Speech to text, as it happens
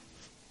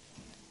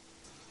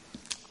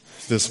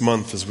This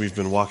month, as we've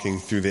been walking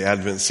through the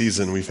Advent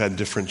season, we've had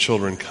different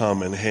children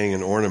come and hang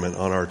an ornament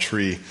on our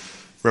tree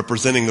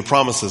representing the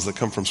promises that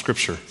come from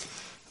Scripture.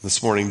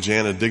 This morning,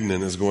 Jana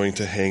Dignan is going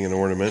to hang an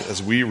ornament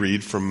as we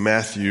read from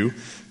Matthew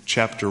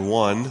chapter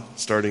 1,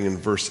 starting in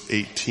verse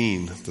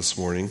 18 this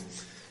morning.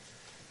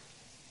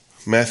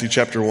 Matthew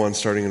chapter 1,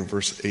 starting in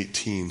verse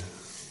 18.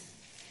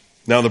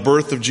 Now the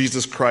birth of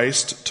Jesus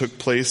Christ took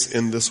place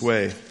in this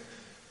way.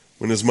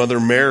 When his mother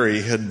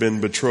Mary had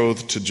been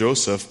betrothed to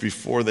Joseph,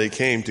 before they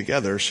came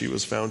together, she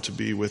was found to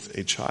be with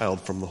a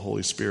child from the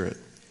Holy Spirit.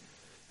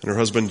 And her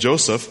husband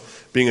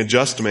Joseph, being a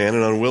just man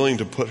and unwilling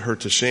to put her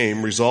to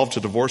shame, resolved to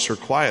divorce her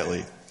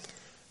quietly.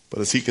 But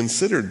as he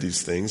considered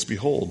these things,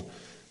 behold,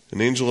 an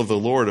angel of the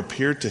Lord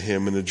appeared to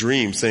him in a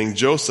dream, saying,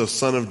 Joseph,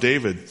 son of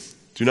David,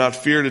 do not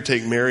fear to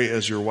take Mary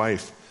as your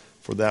wife,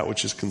 for that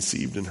which is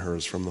conceived in her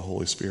is from the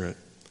Holy Spirit.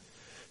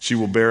 She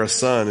will bear a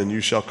son, and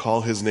you shall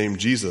call his name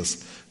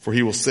Jesus, for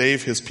he will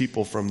save his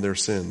people from their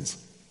sins.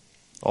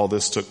 All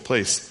this took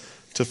place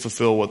to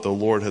fulfill what the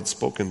Lord had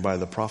spoken by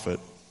the prophet.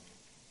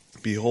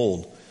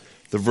 Behold,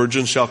 the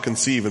virgin shall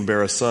conceive and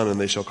bear a son, and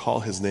they shall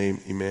call his name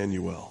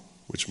Emmanuel,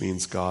 which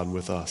means God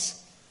with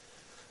us.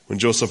 When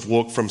Joseph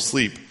woke from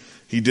sleep,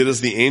 he did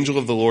as the angel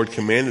of the Lord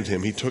commanded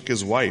him. He took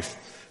his wife,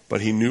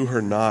 but he knew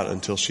her not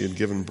until she had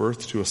given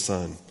birth to a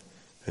son,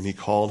 and he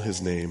called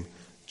his name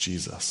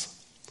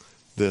Jesus.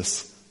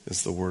 This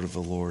is the word of the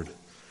Lord.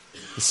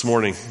 This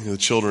morning, the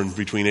children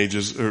between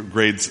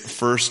grades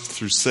 1st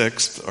through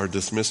 6th are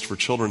dismissed for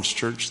Children's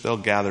Church. They'll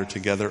gather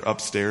together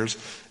upstairs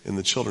in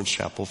the Children's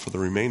Chapel for the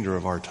remainder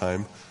of our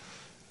time.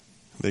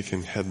 They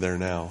can head there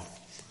now.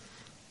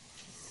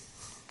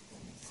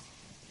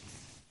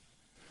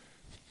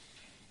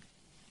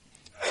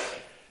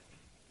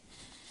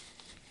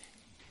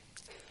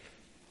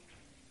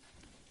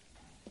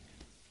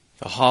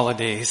 The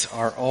holidays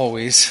are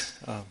always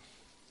a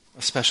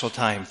special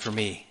time for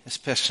me,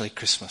 especially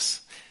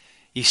Christmas.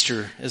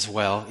 Easter as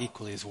well,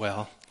 equally as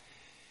well.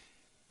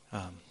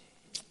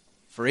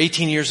 For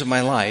 18 years of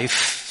my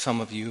life,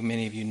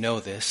 many of you know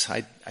this,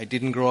 I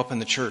didn't grow up in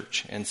the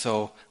church, and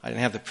so I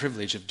didn't have the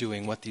privilege of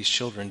doing what these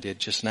children did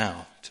just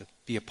now, to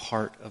be a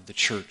part of the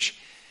church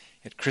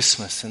at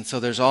Christmas. And so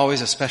there's always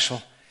a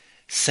special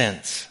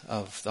sense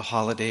of the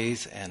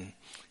holidays and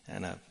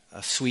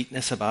a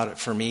sweetness about it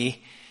for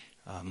me.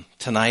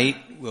 Tonight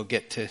we'll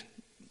get to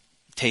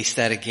taste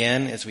that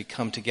again as we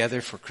come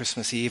together for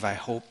Christmas Eve. I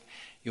hope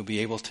you'll be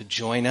able to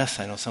join us.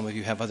 I know some of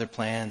you have other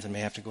plans and may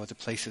have to go other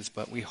places,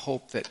 but we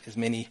hope that as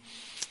many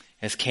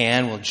as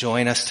can will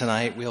join us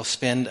tonight. We'll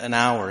spend an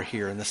hour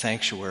here in the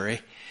sanctuary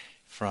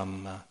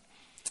from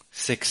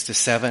 6 to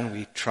 7.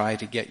 We try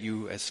to get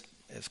you as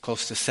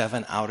close to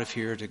 7 out of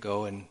here to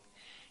go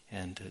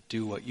and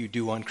do what you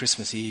do on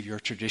Christmas Eve, your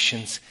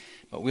traditions.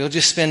 But we'll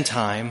just spend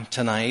time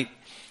tonight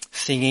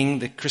singing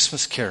the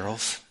Christmas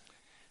carols,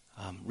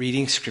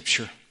 reading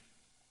Scripture,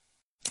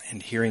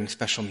 and hearing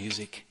special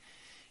music.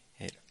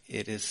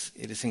 It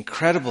is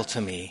incredible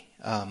to me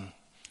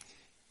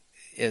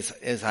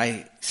as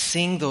I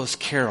sing those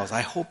carols. I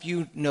hope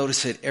you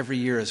notice it every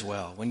year as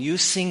well. When you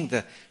sing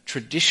the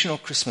traditional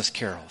Christmas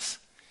carols,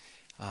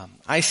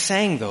 I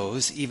sang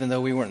those even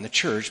though we weren't in the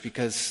church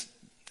because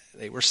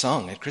they were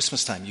sung at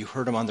Christmas time. You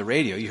heard them on the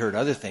radio. You heard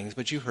other things,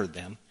 but you heard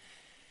them.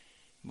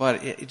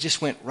 But it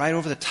just went right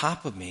over the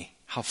top of me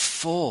how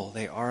full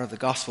they are of the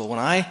gospel. When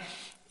I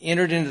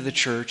entered into the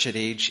church at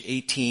age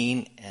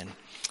 18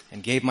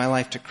 and gave my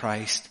life to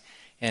Christ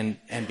and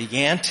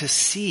began to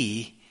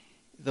see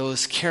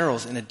those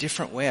carols in a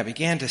different way, I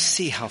began to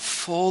see how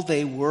full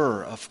they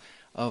were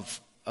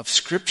of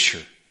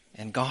Scripture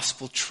and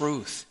gospel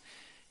truth.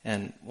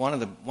 And one of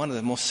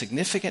the most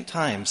significant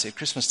times at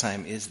Christmas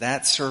time is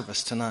that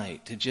service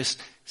tonight, to just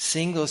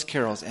sing those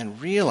carols and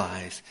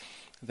realize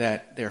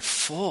that they're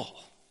full.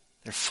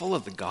 They're full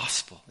of the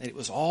gospel. It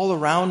was all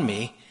around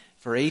me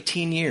for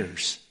 18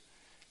 years,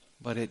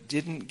 but it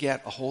didn't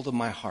get a hold of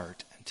my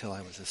heart until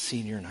I was a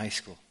senior in high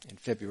school in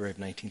February of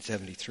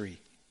 1973.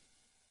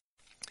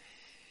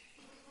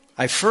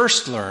 I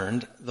first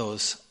learned the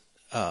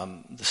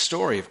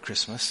story of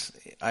Christmas.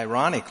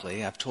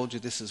 Ironically, I've told you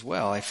this as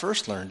well. I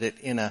first learned it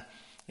in a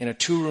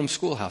 2-room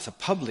schoolhouse, a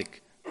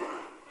public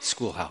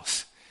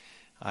schoolhouse.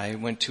 I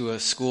went to a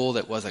school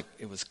that was a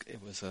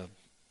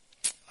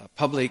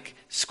public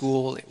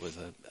school. It was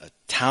a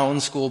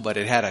town school, but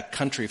it had a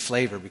country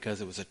flavor because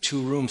it was a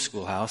 2-room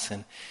schoolhouse,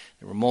 and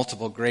there were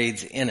multiple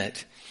grades in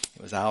it.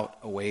 It was out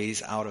a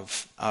ways out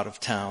of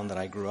town that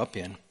I grew up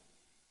in,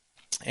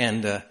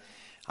 and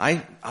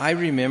I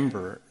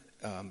remember,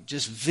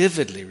 just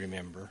vividly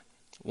remember,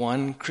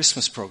 one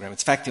Christmas program.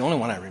 It's in fact the only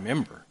one I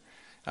remember.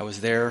 I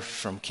was there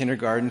from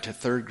kindergarten to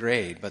 3rd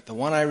grade, but the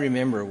one I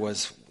remember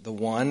was the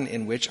one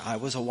in which I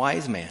was a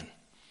wise man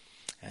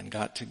and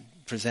got to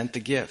present the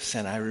gifts.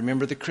 And I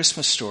remember the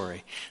Christmas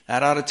story.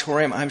 That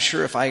auditorium, I'm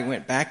sure if I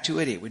went back to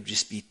it, it would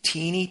just be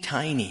teeny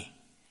tiny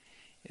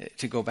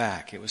to go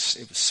back. It was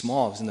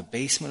small. It was in the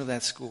basement of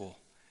that school.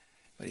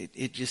 But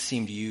it just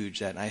seemed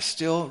huge. And I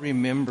still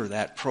remember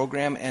that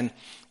program. And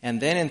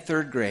then in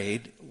third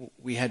grade,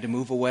 we had to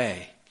move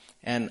away.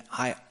 And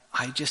I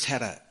just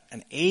had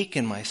an ache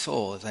in my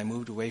soul as I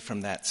moved away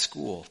from that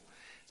school,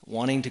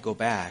 wanting to go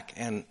back.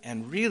 And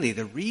really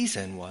the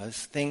reason was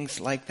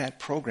things like that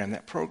program.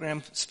 That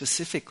program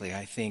specifically,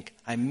 I think,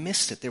 I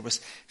missed it. There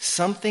was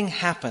something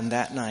happened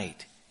that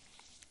night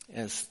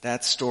as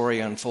that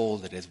story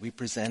unfolded, as we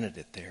presented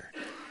it there,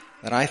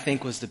 that I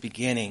think was the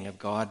beginning of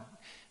God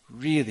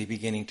really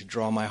beginning to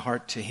draw my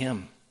heart to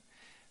Him.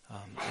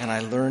 And I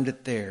learned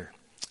it there.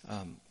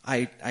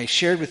 I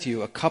shared with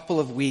you a couple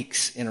of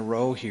weeks in a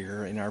row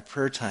here in our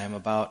prayer time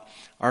about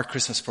our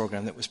Christmas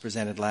program that was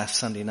presented last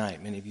Sunday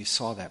night. Many of you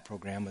saw that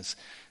program as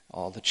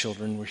all the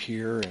children were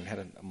here and had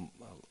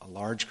a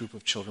large group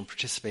of children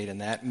participate in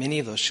that. Many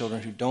of those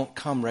children who don't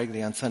come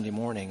regularly on Sunday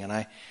morning. And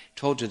I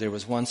told you there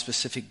was one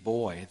specific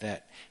boy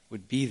that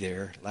would be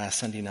there last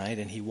Sunday night,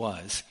 and he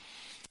was.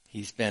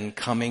 He's been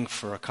coming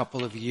for a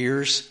couple of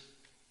years,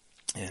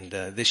 and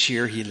this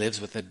year he lives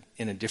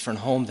in a different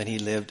home than he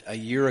lived a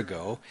year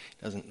ago.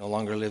 No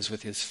longer lives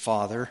with his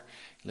father.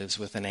 He lives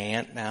with an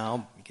aunt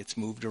now. He gets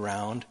moved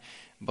around.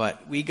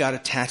 But we got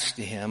attached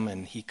to him,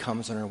 and he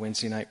comes on our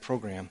Wednesday night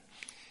program.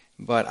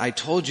 But I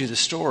told you the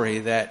story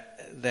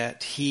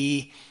that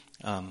he,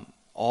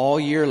 all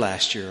year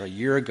last year, a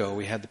year ago,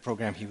 we had the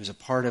program. He was a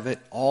part of it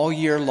all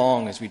year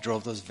long as we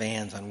drove those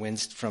vans on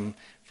Wednesday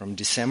from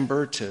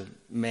December to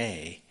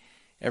May.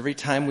 Every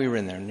time we were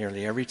in there,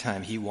 nearly every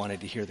time, he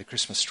wanted to hear the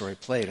Christmas story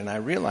played. And I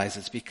realized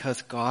it's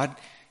because God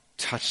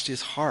touched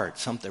his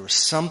heart. There was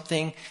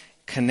something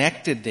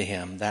connected to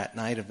him that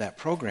night of that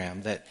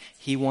program that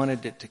he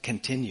wanted it to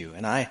continue.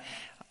 And I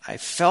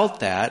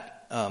felt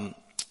that,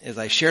 as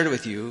I shared it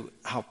with you,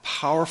 how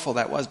powerful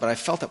that was. But I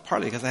felt it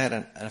partly because I had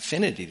an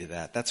affinity to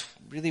that. That's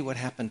really what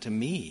happened to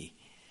me.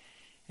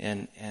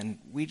 And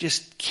we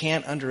just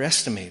can't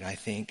underestimate, I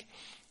think,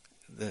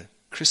 the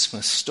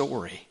Christmas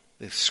story.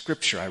 The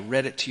scripture. I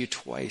read it to you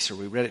twice, or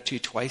we read it to you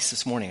twice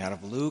this morning out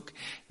of Luke,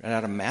 and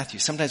out of Matthew.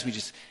 Sometimes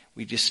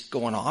we just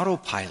go on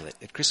autopilot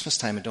at Christmas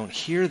time and don't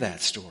hear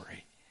that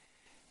story.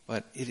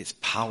 But it is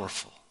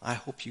powerful. I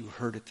hope you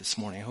heard it this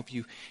morning. I hope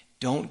you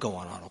don't go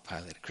on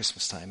autopilot at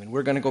Christmas time. And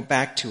we're going to go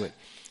back to it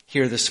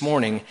here this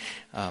morning.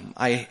 As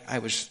I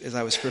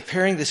was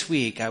preparing this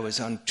week, I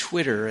was on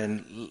Twitter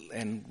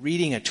and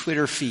reading a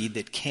Twitter feed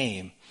that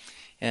came.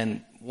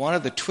 And one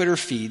of the Twitter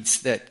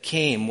feeds that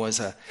came was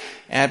an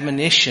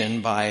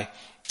admonition by,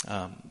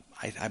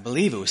 I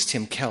believe it was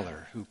Tim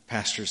Keller, who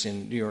pastors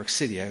in New York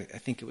City. I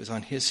think it was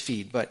on his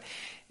feed,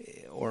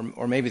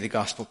 or maybe the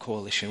Gospel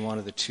Coalition, one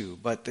of the two.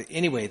 But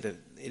anyway,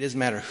 it doesn't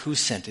matter who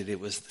sent it.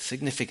 It was the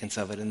significance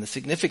of it, and the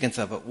significance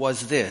of it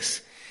was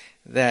this: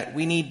 that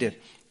we need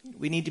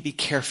to be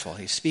careful.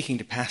 He's speaking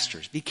to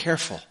pastors. Be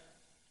careful.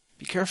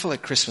 Be careful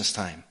at Christmas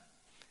time.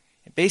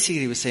 Basically,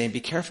 he was saying, be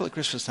careful at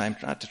Christmas time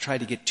not to try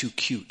to get too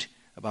cute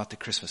about the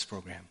Christmas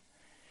program.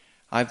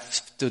 I've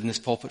stood in this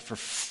pulpit for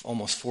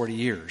almost 40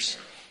 years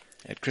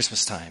at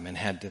Christmas time and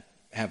had to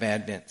have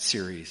Advent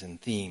series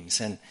and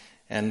themes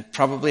and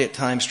probably at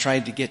times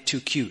tried to get too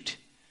cute,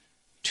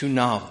 too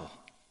novel,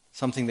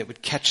 something that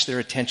would catch their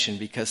attention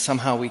because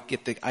somehow we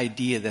get the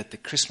idea that the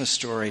Christmas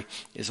story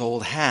is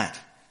old hat.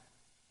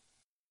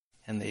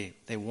 And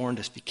they warned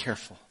us, be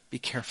careful, be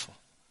careful,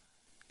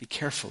 be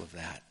careful of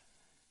that.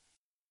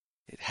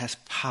 It has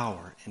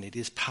power, and it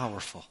is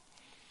powerful.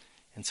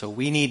 And so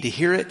we need to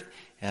hear it,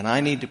 and I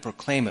need to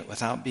proclaim it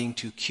without being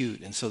too cute.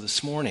 And so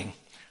this morning,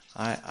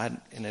 in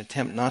an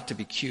attempt not to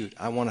be cute,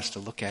 I want us to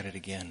look at it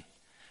again.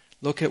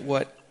 Look at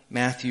what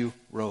Matthew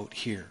wrote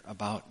here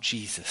about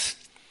Jesus.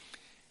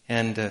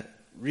 And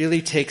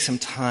really take some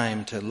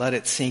time to let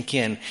it sink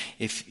in.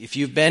 If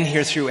you've been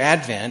here through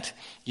Advent,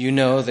 you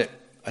know that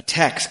a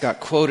text got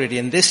quoted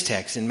in this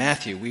text in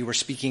Matthew. We were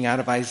speaking out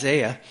of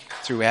Isaiah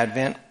through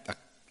Advent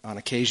on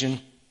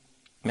occasion,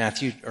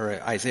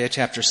 Isaiah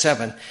chapter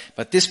 7.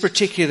 But this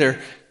particular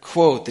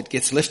quote that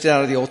gets lifted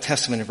out of the Old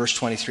Testament in verse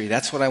 23,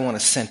 that's what I want to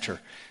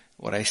center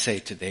what I say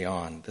today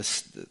on.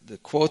 The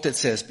quote that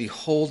says,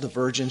 "Behold, the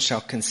virgin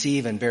shall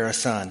conceive and bear a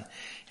son,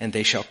 and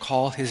they shall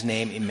call his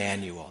name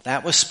Emmanuel."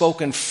 That was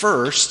spoken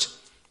first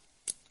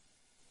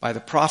by the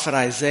prophet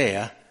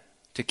Isaiah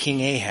to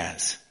King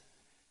Ahaz.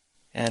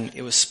 And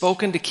it was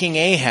spoken to King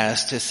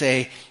Ahaz to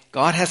say,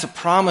 God has a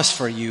promise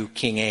for you,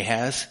 King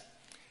Ahaz.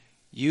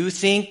 You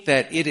think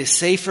that it is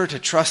safer to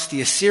trust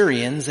the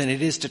Assyrians than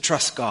it is to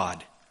trust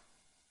God.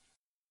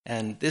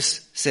 And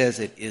this says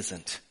it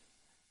isn't.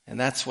 And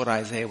that's what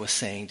Isaiah was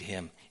saying to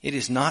him. It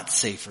is not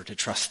safer to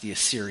trust the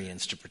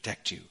Assyrians to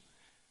protect you.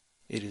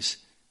 It is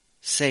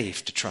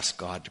safe to trust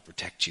God to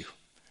protect you.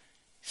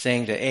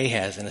 Saying to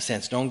Ahaz, in a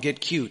sense, don't get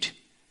cute,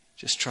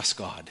 just trust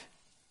God.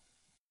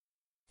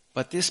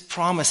 But this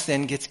promise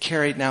then gets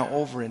carried now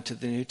over into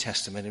the New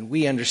Testament, and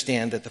we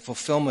understand that the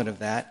fulfillment of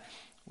that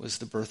was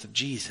the birth of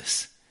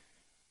Jesus,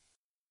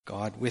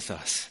 God with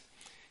us.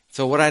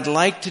 So what I'd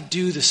like to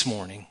do this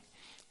morning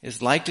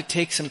is like to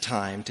take some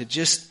time to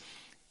just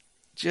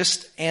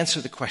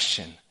answer the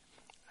question,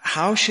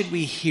 how should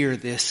we hear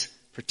this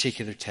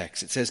particular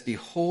text. It says,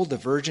 "Behold, the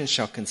virgin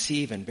shall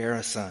conceive and bear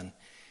a son,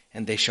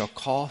 and they shall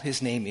call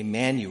his name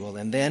Emmanuel."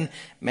 And then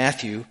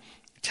Matthew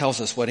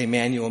tells us what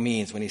Emmanuel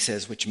means when he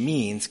says, which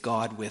means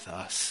God with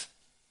us.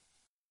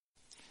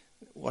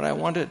 What I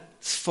want to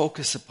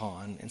focus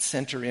upon and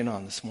center in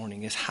on this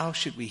morning is, how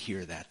should we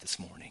hear that this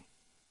morning?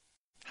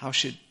 How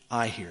should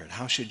I hear it?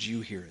 How should you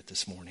hear it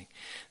this morning?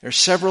 There are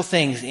several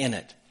things in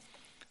it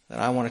that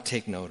I want to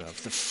take note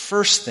of. The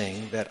first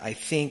thing that I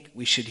think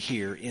we should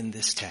hear in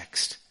this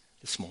text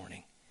this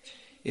morning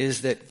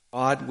is that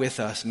God with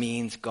us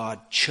means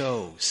God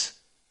chose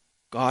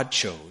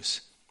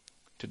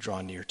to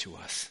draw near to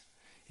us.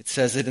 It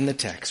says it in the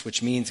text,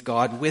 which means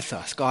God with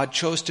us. God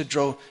chose to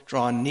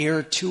draw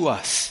near to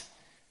us.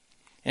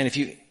 And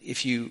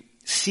if you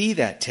see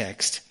that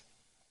text,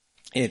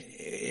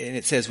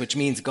 it says, which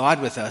means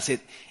God with us,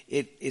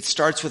 it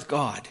starts with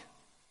God.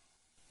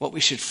 What we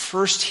should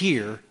first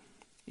hear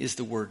is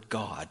the word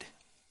God.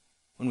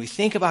 When we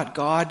think about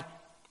God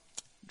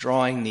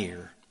drawing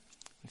near,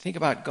 we think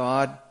about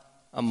God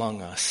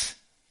among us,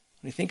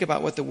 when we think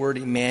about what the word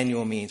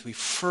Emmanuel means, we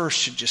first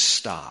should just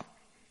stop.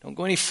 Don't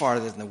go any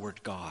farther than the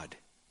word God.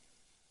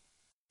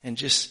 And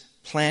just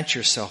plant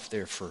yourself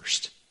there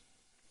first.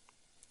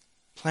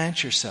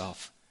 Plant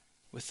yourself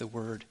with the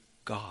word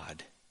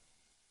God.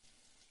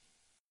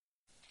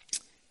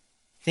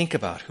 Think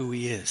about who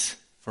he is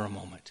for a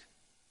moment.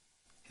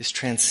 His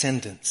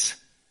transcendence.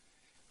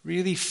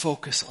 Really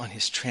focus on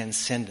his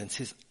transcendence,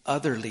 his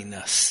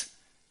otherliness.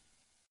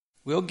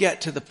 We'll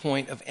get to the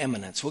point of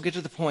eminence. We'll get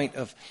to the point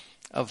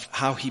of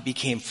how he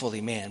became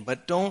fully man.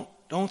 But don't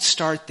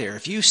start there.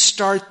 If you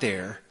start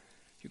there,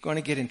 you're going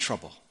to get in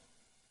trouble.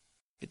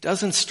 It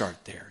doesn't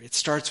start there. It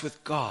starts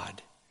with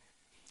God.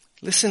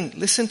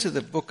 Listen to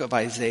the book of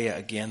Isaiah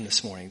again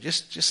this morning.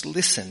 Just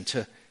listen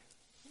to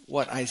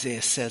what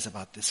Isaiah says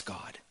about this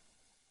God.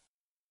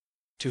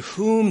 To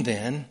whom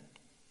then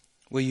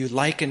will you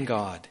liken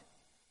God?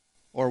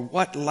 Or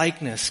what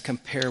likeness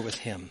compare with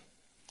him?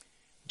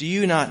 Do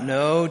you not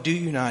know? Do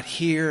you not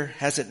hear?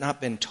 Has it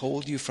not been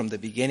told you from the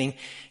beginning?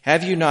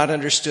 Have you not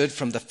understood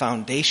from the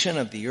foundation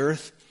of the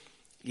earth?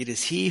 It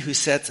is he who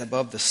sits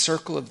above the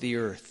circle of the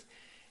earth,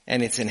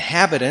 and its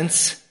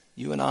inhabitants,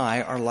 you and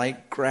I, are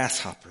like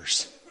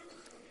grasshoppers,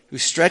 who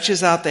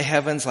stretches out the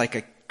heavens like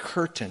a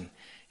curtain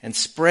and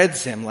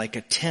spreads them like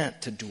a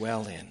tent to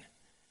dwell in,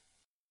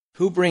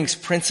 who brings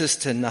princes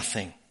to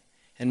nothing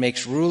and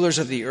makes rulers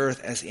of the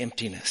earth as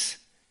emptiness.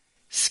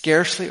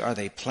 Scarcely are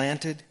they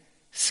planted,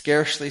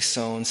 scarcely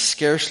sown,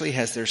 scarcely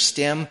has their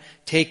stem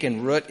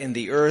taken root in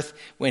the earth,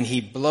 when he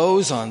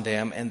blows on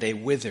them and they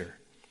wither,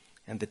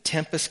 and the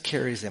tempest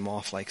carries them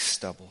off like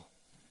stubble.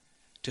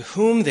 To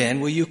whom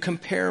then will you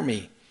compare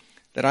me,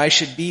 that I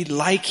should be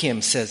like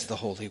him, says the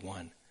Holy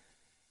One?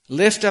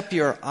 Lift up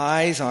your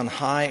eyes on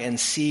high and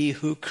see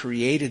who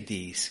created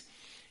these.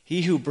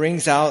 He who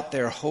brings out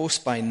their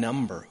host by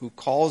number, who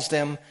calls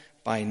them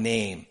by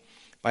name.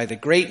 By the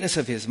greatness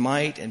of his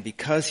might, and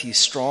because he's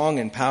strong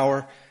in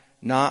power,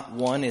 not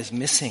one is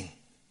missing.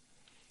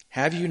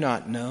 Have you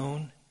not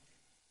known?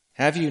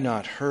 Have you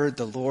not heard?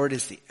 The Lord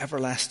is the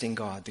everlasting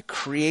God, the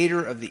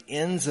creator of the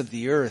ends of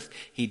the earth.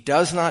 He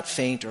does not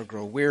faint or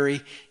grow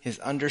weary. His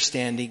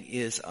understanding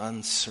is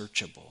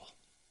unsearchable.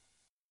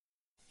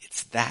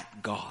 It's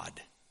that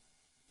God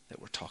that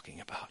we're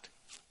talking about.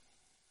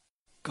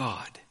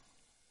 God.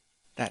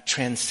 That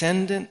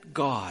transcendent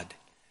God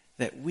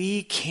that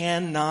we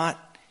cannot,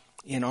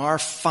 in our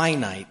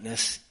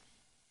finiteness,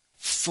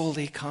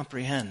 fully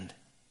comprehend.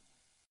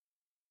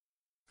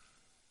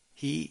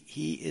 He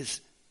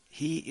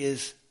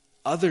is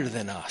other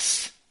than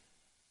us.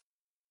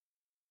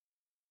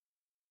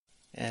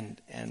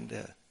 And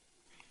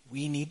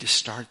we need to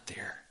start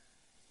there.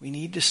 We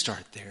need to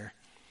start there,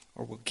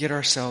 or we'll get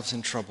ourselves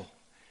in trouble.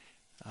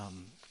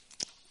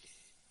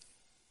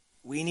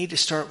 We need to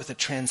start with the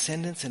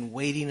transcendence and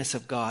weightiness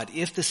of God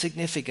if the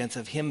significance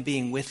of him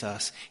being with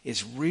us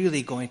is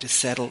really going to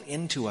settle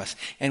into us.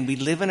 And we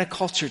live in a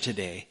culture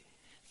today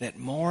that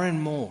more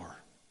and more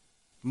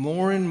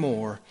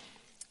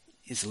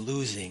is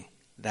losing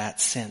that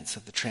sense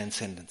of the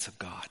transcendence of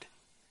God.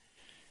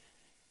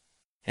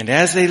 And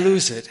as they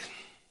lose it,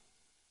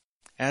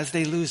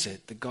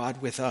 the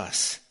God with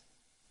us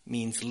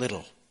means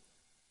little.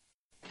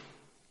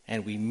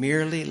 And we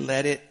merely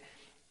let it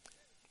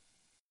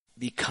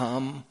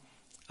become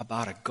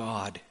about a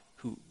God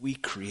who we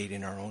create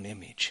in our own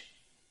image.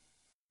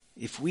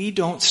 If we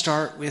don't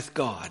start with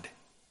God,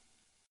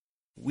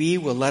 we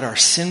will let our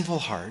sinful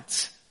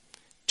hearts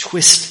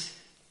twist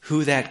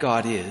who that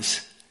God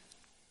is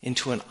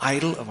into an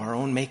idol of our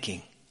own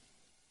making.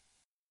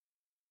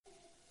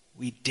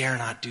 We dare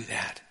not do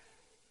that,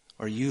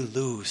 or you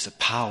lose the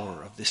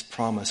power of this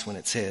promise when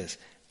it says,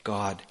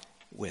 God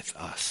with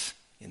us,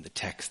 in the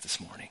text this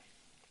morning.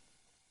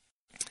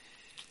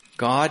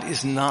 God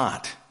is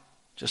not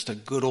just a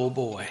good old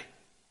boy.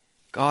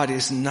 God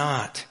is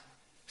not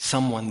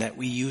someone that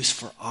we use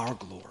for our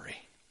glory.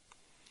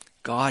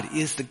 God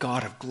is the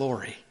God of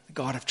glory, the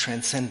God of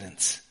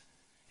transcendence.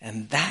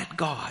 And that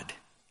God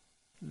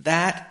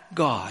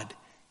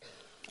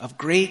of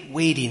great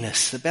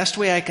weightiness. The best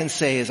way I can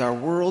say is our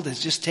world has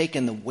just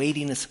taken the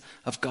weightiness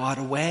of God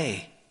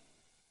away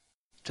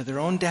to their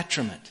own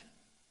detriment.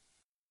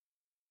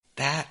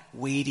 That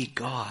weighty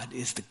God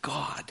is the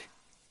God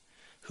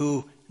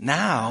who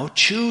now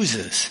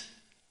chooses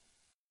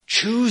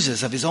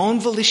of his own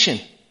volition.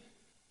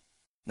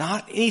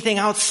 Not anything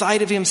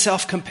outside of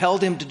himself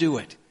compelled him to do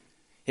it.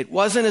 It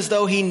wasn't as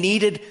though he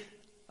needed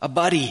a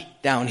buddy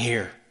down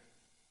here.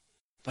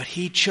 But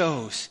he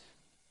chose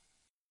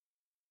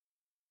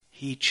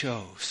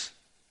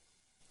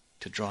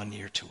to draw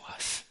near to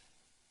us.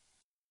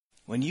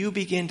 When you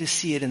begin to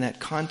see it in that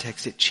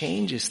context, it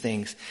changes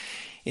things.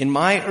 In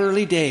my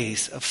early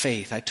days of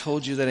faith, I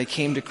told you that I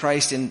came to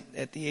Christ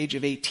at the age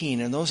of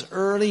 18. In those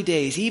early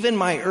days, even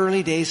my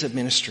early days of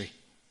ministry,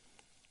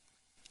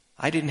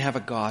 I didn't have a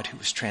God who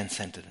was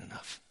transcendent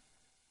enough.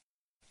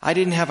 I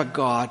didn't have a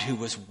God who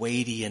was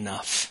weighty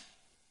enough.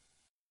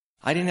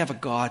 I didn't have a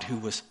God who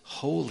was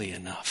holy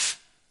enough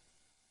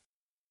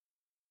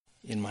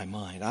in my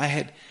mind. I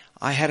had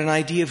an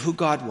idea of who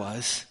God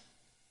was.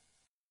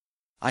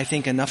 I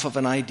think enough of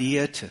an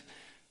idea to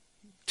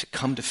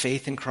come to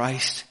faith in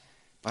Christ,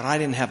 but I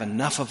didn't have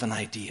enough of an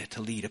idea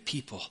to lead a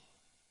people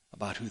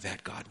about who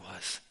that God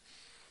was.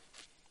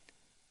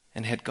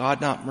 And had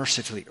God not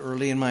mercifully,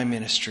 early in my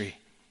ministry,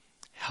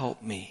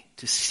 helped me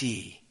to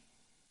see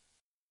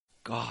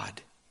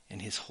God and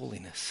his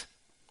holiness,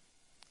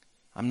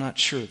 I'm not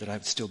sure that I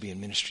would still be in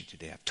ministry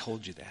today. I've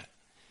told you that.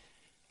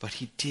 But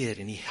he did,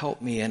 and he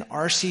helped me. And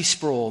R.C.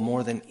 Sproul,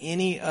 more than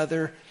any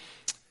other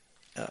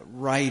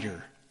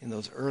writer in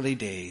those early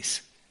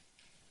days,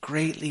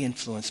 greatly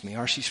influenced me.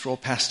 R.C. Sproul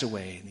passed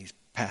away in these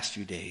past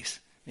few days.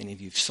 Many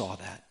of you saw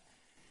that.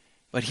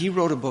 But he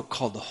wrote a book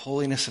called The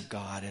Holiness of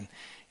God,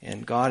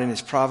 and God in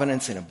his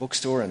providence, in a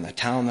bookstore in the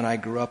town that I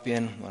grew up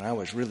in when I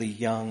was really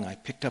young, I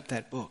picked up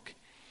that book,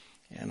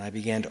 and I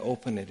began to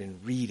open it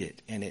and read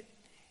it, and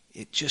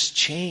it just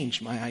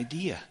changed my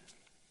idea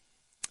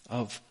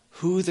of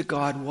who the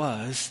God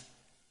was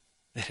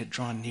that had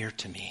drawn near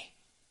to me.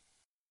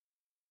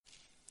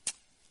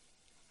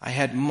 I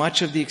had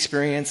much of the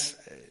experience,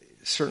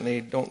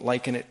 certainly don't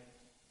liken it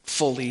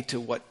fully to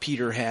what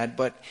Peter had,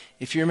 but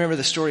if you remember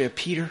the story of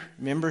Peter,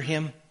 remember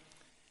him?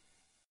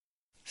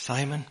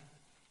 Simon?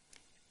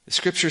 The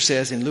scripture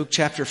says in Luke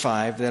chapter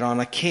 5 that on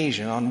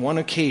one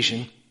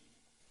occasion,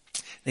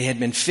 they had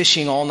been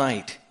fishing all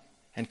night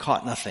and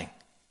caught nothing.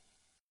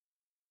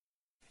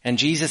 And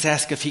Jesus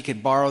asked if he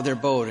could borrow their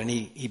boat, and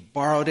he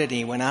borrowed it, and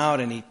he went out,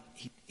 and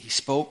he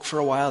spoke for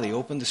a while. He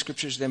opened the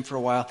scriptures to them for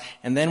a while.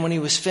 And then when he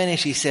was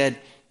finished, he said,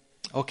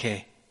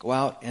 okay, go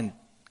out and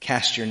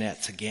cast your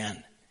nets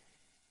again.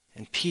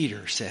 And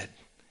Peter said,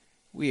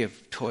 we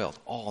have toiled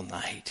all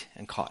night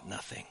and caught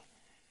nothing.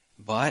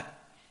 But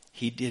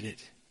he did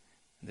it.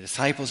 The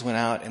disciples went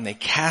out and they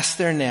cast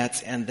their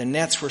nets, and the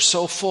nets were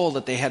so full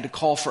that they had to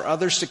call for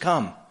others to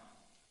come.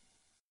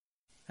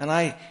 And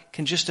I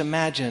can just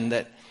imagine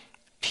that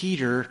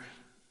Peter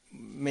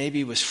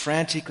maybe was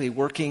frantically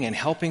working and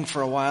helping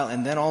for a while,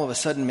 and then all of a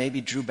sudden maybe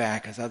drew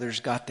back as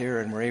others got there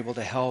and were able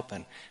to help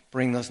and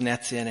bring those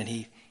nets in, and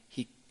he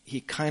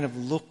kind of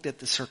looked at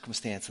the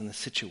circumstance and the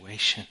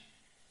situation.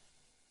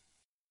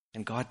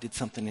 And God did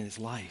something in his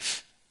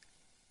life.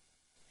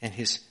 And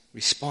his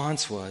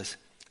response was,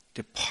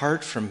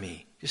 depart from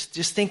me.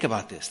 Just think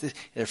about this.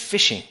 They're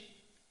fishing.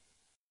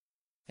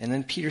 And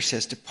then Peter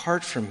says,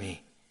 depart from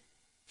me,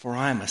 for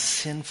I am a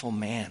sinful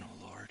man,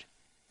 O Lord.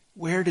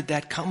 Where did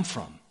that come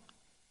from?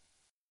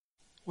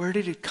 Where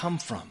did it come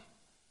from?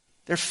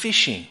 They're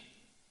fishing.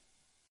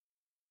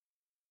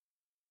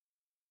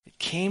 It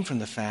came from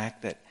the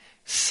fact that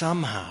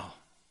somehow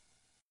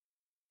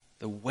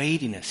the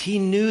weightiness, he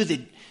knew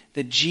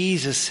that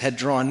Jesus had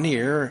drawn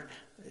near,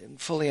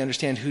 fully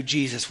understand who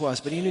Jesus was,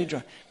 but he knew,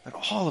 but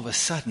all of a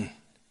sudden,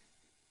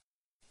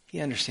 he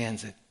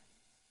understands that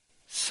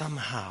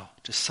somehow,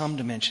 to some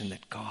dimension,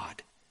 that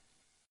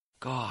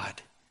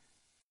God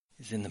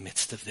is in the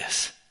midst of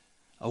this.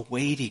 A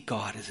weighty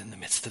God is in the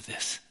midst of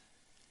this.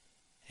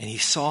 And he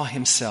saw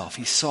himself,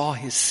 he saw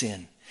his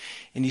sin.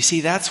 And you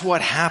see, that's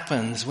what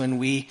happens when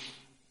we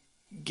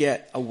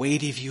get a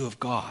weighty view of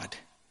God.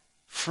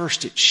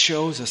 First, it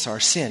shows us our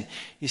sin.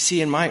 You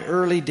see, in my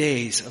early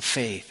days of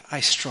faith,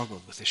 I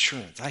struggled with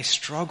assurance. I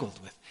struggled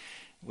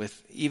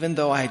with even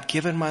though I had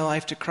given my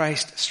life to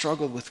Christ,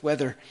 struggled with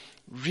whether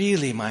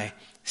really my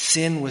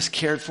sin was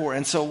cared for.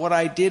 And so what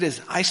I did is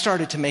I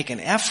started to make an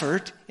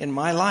effort in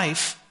my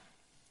life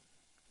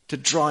to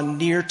draw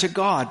near to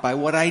God by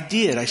what I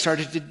did. I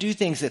started to do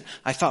things that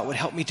I thought would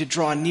help me to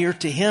draw near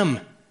to him.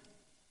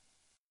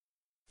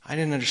 I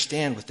didn't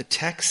understand what the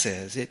text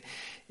says.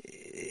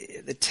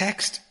 The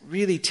text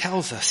really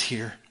tells us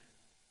here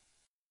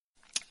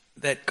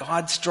that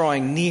God's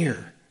drawing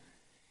near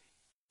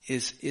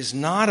is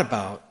not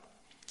about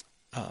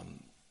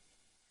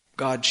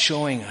God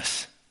showing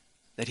us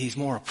that he's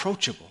more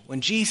approachable. When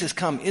Jesus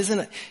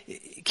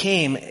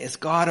came as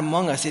God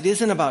among us, it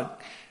isn't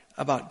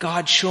about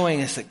God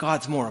showing us that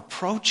God's more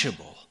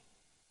approachable,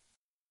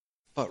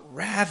 but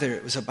rather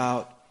it was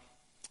about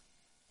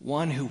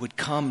one who would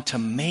come to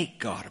make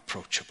God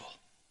approachable.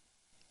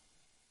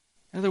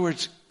 In other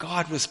words,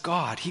 God was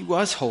God. He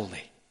was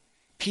holy.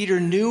 Peter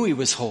knew he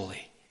was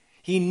holy.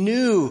 He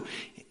knew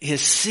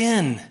his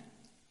sin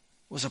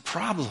was a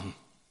problem.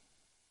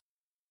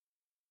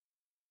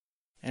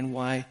 And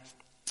why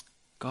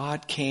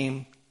God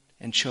came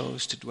and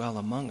chose to dwell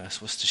among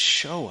us was to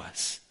show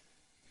us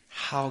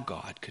how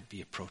God could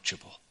be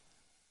approachable.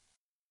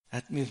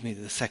 That moves me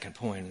to the second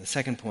point. And the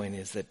second point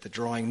is that the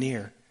drawing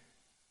near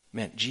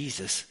meant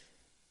Jesus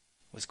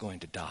was going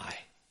to die.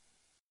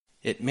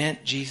 It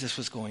meant Jesus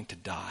was going to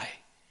die.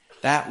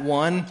 That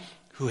one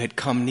who had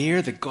come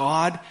near, the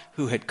God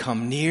who had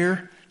come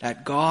near,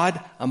 that God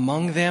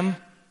among them,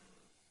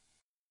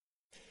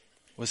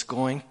 was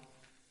going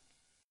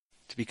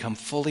to become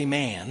fully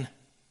man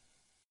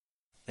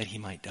that he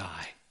might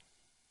die.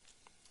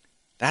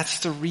 That's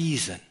the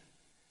reason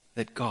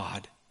that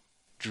God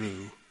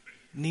drew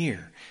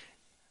near.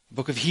 The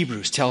book of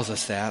Hebrews tells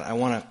us that. I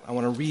want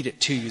to read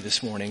it to you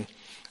this morning,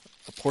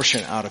 a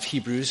portion out of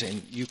Hebrews,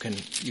 and you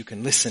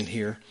can listen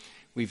here.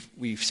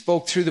 We've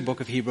spoke through the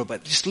book of Hebrews,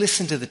 but just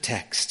listen to the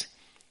text.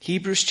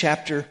 Hebrews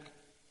chapter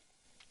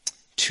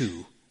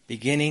 2,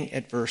 beginning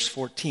at verse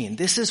 14.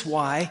 This is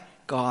why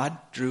God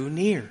drew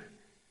near,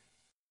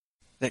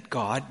 that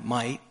God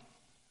might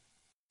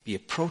be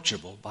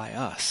approachable by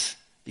us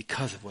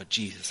because of what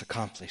Jesus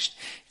accomplished.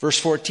 Verse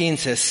 14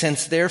 says,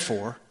 since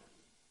therefore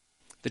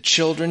the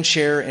children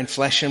share in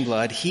flesh and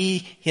blood, he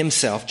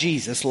himself,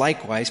 Jesus,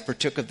 likewise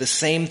partook of the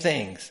same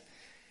things,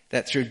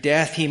 that through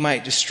death he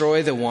might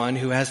destroy the one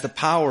who has the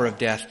power of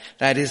death,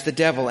 that is the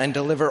devil, and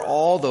deliver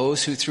all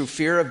those who through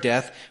fear of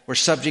death were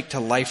subject to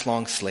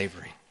lifelong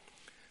slavery.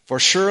 For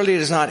surely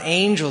it is not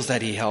angels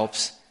that he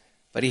helps,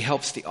 but he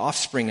helps the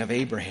offspring of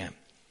Abraham.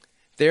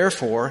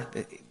 Therefore,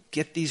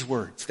 get these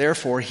words,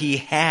 therefore he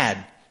had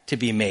to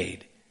be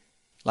made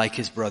like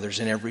his brothers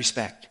in every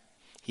respect.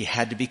 He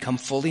had to become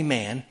fully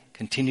man,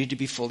 continue to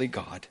be fully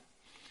God,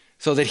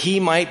 so that he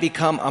might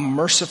become a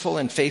merciful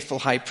and faithful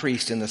high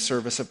priest in the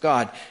service of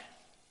God,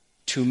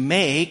 to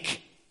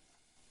make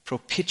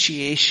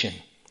propitiation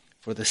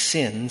for the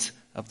sins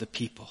of the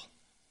people.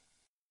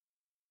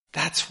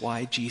 That's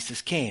why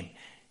Jesus came.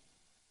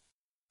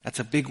 That's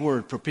a big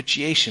word,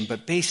 propitiation,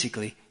 but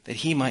basically that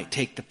he might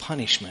take the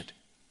punishment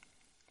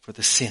for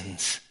the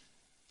sins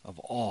of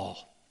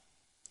all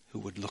who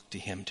would look to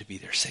him to be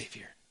their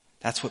Savior.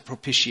 That's what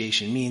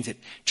propitiation means. It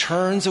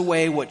turns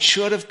away what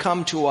should have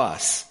come to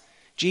us.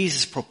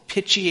 Jesus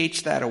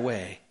propitiates that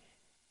away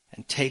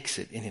and takes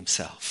it in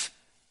himself,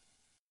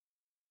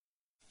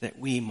 that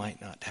we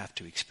might not have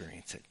to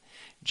experience it.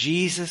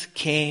 Jesus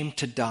came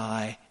to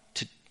die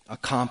to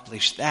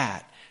accomplish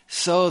that,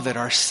 so that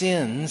our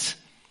sins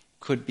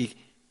could be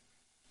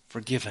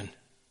forgiven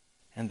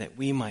and that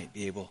we might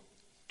be able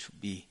to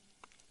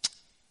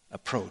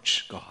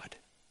approach God.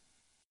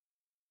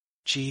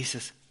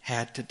 Jesus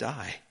had to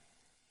die.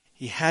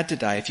 He had to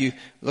die. If you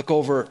look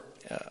over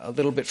a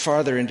little bit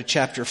farther into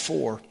chapter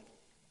 4,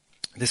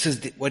 this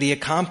is what he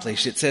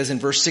accomplished. It says in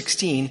verse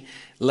 16,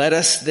 let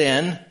us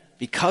then,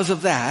 because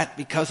of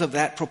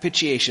that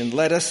propitiation,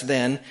 let us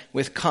then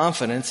with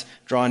confidence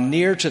draw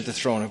near to the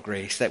throne of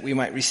grace, that we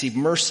might receive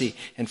mercy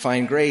and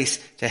find grace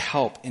to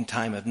help in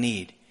time of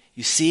need.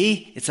 You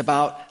see, it's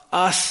about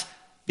us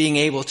being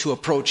able to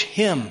approach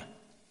him.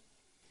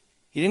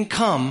 He didn't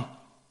come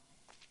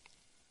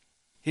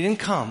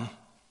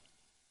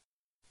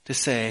to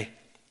say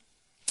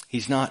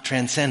he's not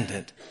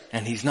transcendent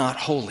and he's not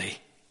holy.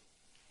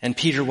 And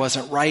Peter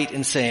wasn't right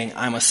in saying,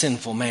 I'm a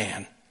sinful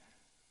man.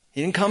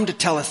 He didn't come to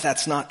tell us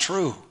that's not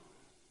true.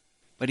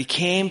 But he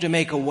came to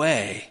make a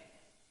way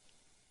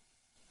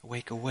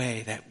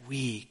that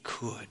we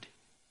could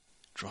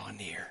draw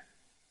near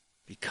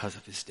because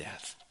of his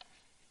death.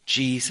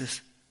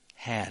 Jesus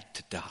had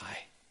to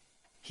die.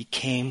 He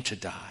came to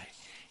die.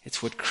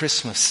 It's what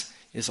Christmas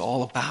is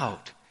all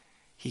about.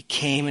 He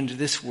came into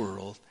this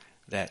world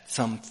that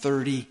some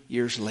 30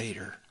 years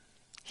later,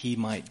 he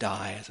might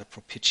die as a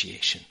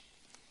propitiation.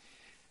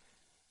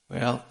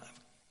 Well,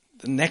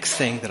 the next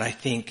thing that I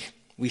think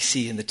we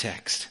see in the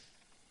text,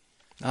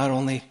 not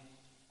only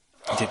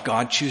did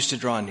God choose to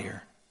draw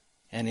near,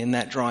 and in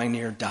that drawing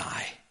near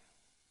die,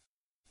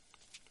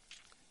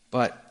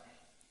 but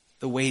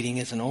the waiting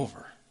isn't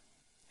over.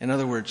 In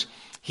other words,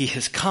 he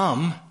has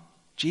come,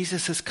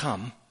 Jesus has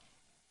come,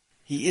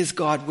 he is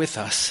God with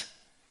us,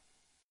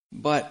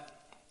 but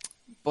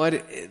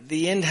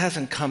the end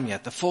hasn't come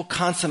yet. The full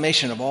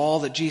consummation of all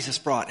that Jesus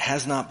brought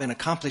has not been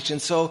accomplished.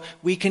 And so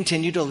we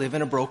continue to live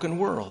in a broken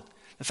world.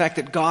 The fact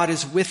that God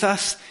is with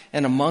us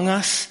and among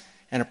us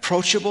and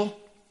approachable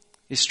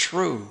is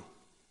true.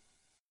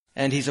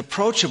 And he's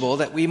approachable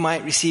that we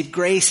might receive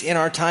grace in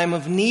our time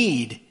of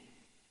need.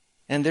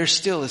 And there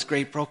still is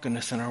great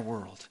brokenness in our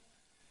world.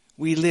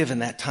 We live in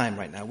that time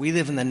right now. We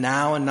live in the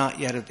now and not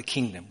yet of the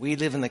kingdom. We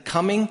live in the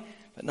coming,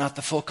 but not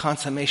the full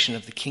consummation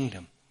of the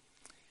kingdom.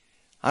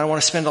 I don't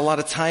want to spend a lot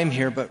of time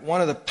here, but one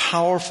of the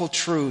powerful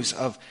truths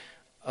of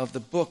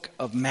the book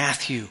of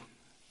Matthew,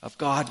 of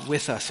God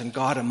with us and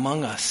God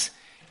among us,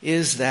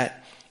 is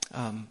that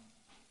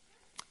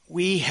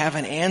we have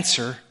an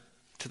answer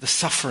to the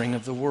suffering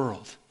of the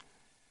world.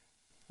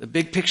 The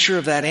big picture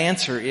of that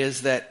answer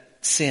is that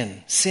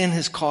sin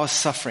has caused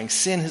suffering.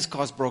 Sin has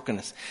caused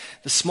brokenness.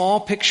 The small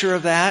picture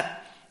of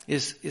that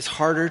is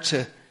harder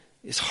to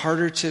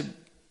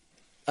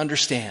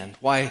understand.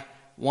 Why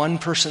one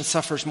person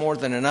suffers more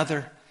than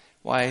another,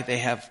 why they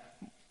have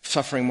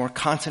suffering more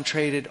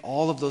concentrated,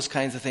 all of those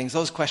kinds of things.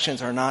 Those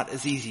questions are not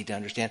as easy to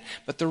understand.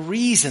 But the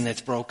reason it's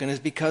broken is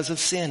because of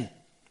sin.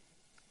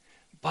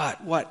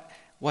 But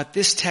what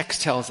this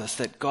text tells us,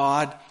 that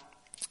God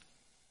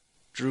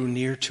drew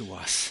near to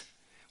us,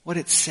 what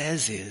it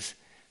says is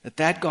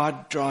that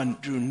God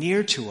drew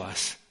near to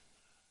us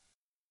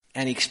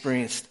and he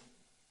experienced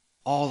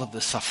all of the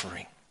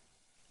suffering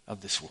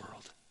of this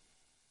world.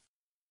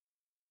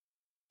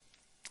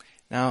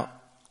 Now,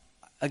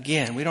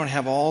 again, we don't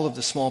have all of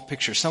the small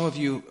picture. Some of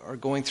you are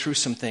going through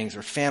some things,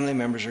 or family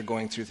members are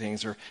going through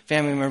things, or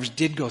family members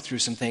did go through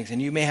some things,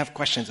 and you may have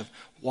questions of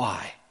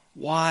why?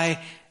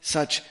 Why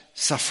such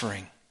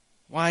suffering?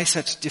 Why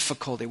such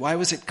difficulty? Why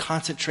was it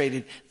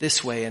concentrated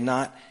this way and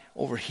not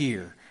over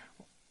here?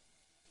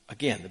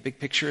 Again, the big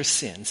picture is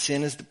sin.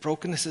 Sin is the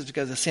brokenness is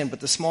because of sin,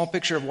 but the small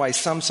picture of why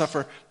some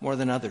suffer more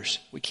than others,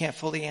 we can't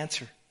fully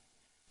answer.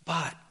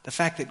 But the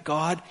fact that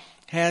God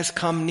has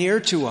come near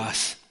to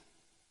us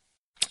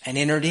and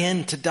entered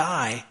in to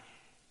die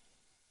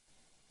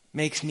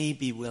makes me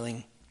be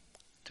willing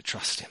to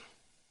trust him.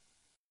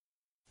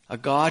 A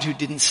God who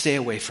didn't stay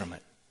away from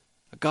it.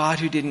 A God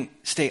who didn't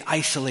stay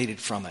isolated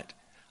from it.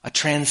 A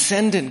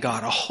transcendent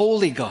God, a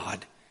holy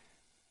God,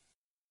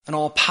 an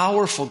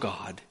all-powerful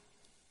God,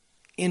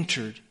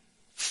 entered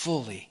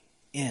fully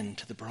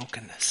into the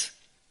brokenness.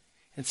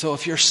 And so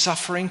if you're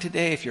suffering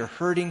today, if you're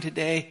hurting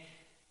today,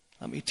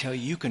 let me tell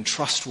you, you can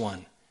trust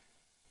one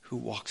who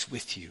walks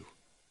with you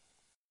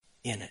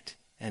in it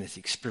and has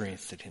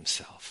experienced it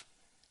himself.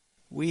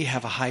 We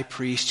have a high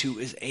priest who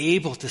is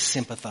able to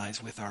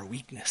sympathize with our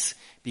weakness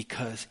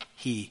because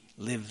he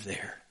lived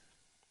there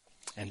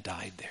and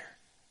died there.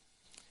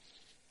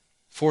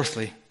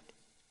 Fourthly,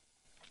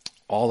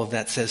 all of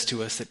that says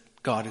to us that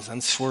God is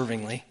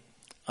unswervingly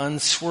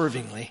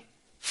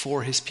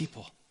for his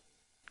people.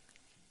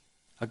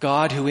 A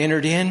God who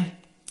entered in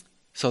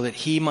so that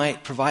he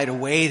might provide a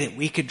way that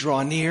we could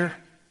draw near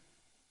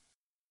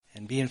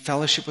and be in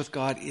fellowship with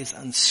God is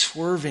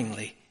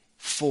unswervingly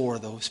for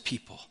those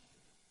people.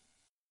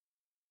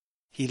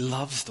 He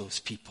loves those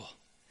people.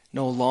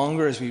 No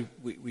longer, as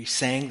we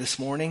sang this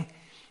morning,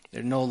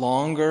 there no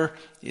longer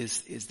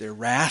is their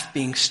wrath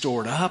being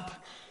stored up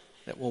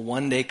that will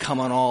one day come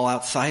on all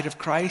outside of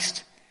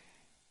Christ,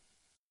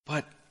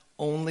 but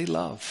only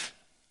love.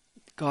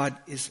 God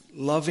is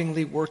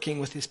lovingly working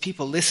with his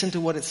people. Listen to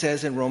what it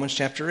says in Romans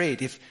chapter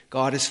 8. If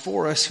God is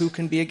for us, who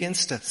can be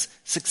against us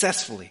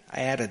successfully?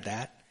 I added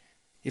that.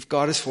 If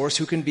God is for us,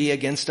 who can be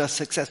against us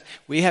successfully?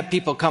 We have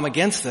people come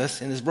against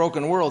us. In this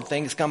broken world,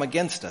 things come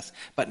against us.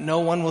 But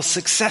no one will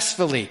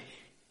successfully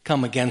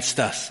come against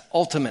us,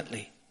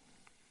 ultimately.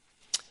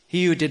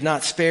 He who did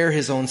not spare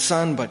his own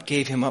son, but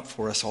gave him up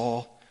for us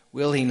all,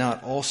 will he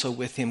not also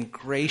with him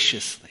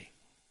graciously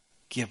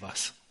give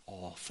us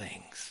all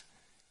things?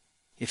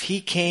 If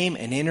he came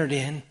and entered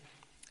in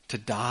to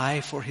die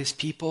for his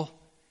people,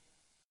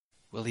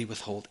 will he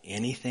withhold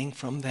anything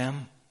from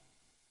them?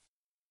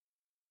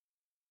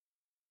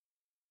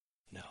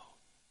 No.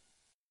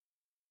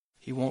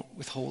 He won't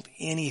withhold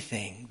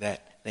anything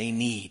that they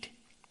need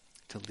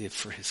to live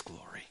for his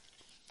glory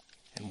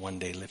and one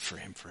day live for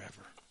him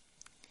forever.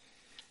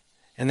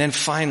 And then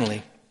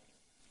finally,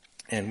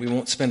 and we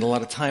won't spend a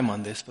lot of time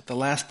on this, but the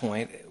last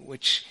point,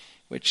 which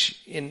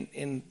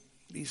in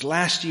these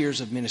last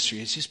years of ministry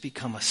has just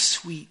become a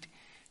sweet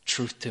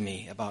truth to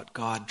me about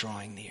God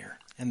drawing near.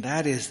 And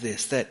that is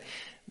this,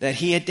 that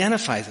he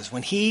identifies us.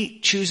 When he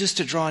chooses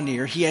to draw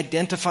near, he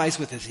identifies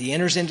with us. He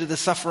enters into the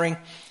suffering.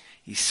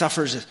 He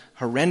suffers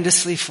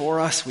horrendously for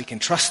us. We can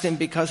trust him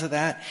because of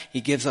that.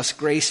 He gives us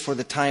grace for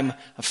the time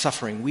of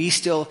suffering we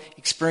still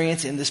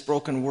experience in this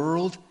broken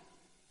world,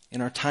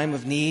 in our time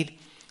of need.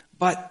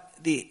 But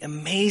the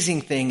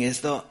amazing thing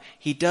is, though,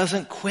 he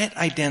doesn't quit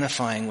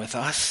identifying with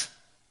us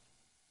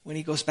when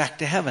he goes back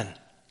to heaven.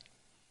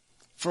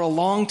 For a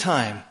long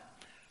time,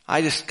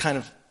 I just kind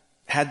of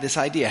had this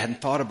idea, I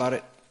hadn't thought about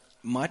it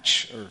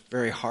much or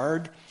very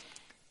hard,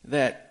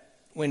 that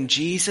when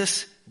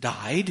Jesus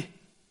died,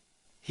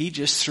 he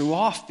just threw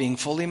off being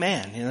fully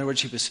man. In other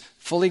words, he was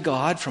fully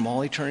God from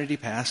all eternity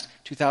past.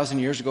 2,000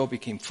 years ago,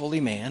 became fully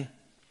man.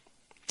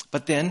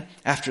 But then,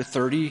 after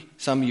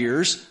 30-some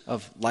years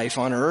of life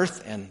on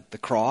earth and the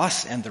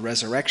cross and the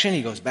resurrection,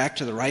 he goes back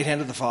to the right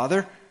hand of the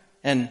Father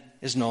and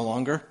is no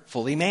longer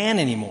fully man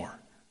anymore.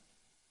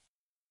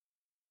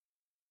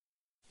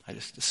 I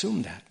just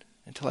assumed that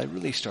until I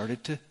really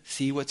started to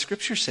see what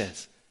Scripture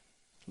says.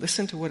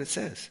 Listen to what it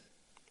says.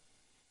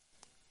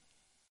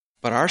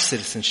 But our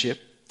citizenship,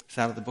 it's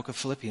out of the book of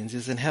Philippians,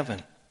 is in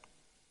heaven.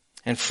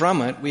 And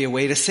from it we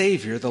await a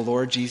Savior, the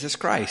Lord Jesus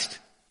Christ.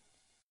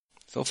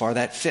 So far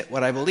that fit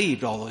what I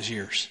believed all those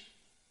years.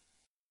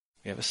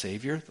 We have a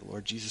Savior, the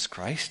Lord Jesus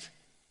Christ,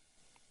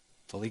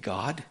 fully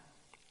God.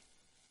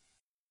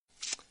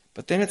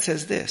 But then it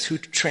says this,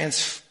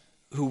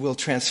 who will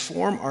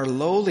transform our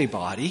lowly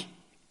body,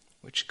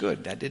 which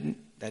good, that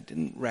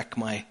didn't wreck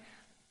my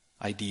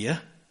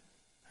idea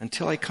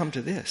until I come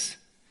to this.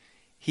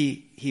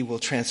 He will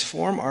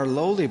transform our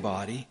lowly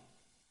body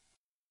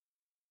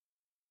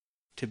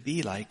to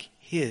be like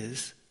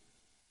his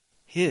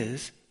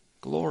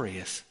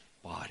glorious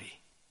body.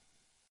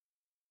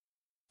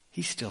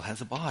 He still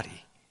has a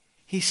body.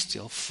 He's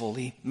still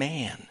fully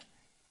man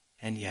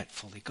and yet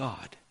fully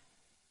God.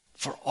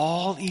 For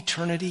all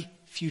eternity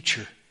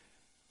future.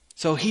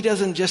 So he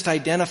doesn't just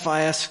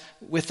identify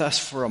with us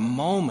for a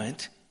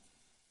moment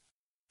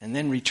and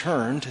then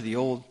return to the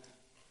old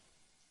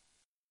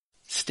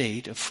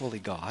state of fully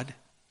God.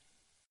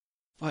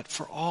 But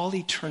for all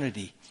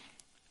eternity,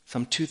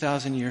 some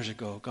 2,000 years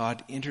ago,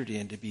 God entered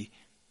in to be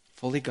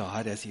fully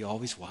God as he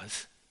always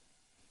was,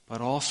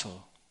 but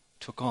also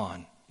took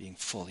on being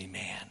fully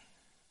man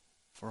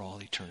for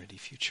all eternity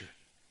future.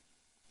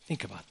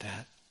 Think about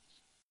that.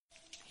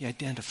 He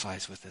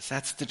identifies with us.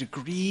 That's the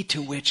degree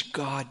to which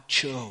God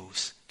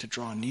chose to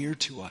draw near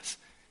to us.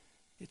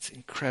 It's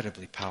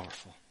incredibly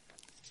powerful.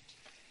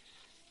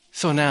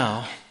 So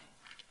now,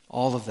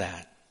 all of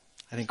that,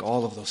 I think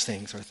all of those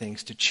things are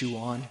things to chew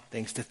on,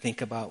 things to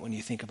think about when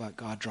you think about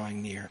God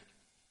drawing near.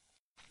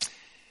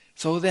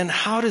 So then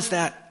how does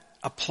that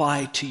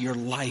apply to your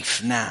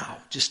life now?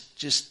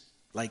 Just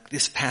like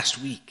this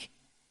past week.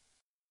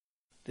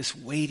 This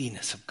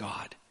weightiness of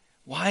God.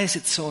 Why is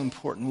it so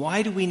important?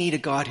 Why do we need a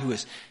God who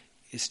is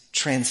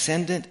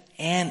transcendent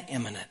and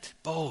immanent?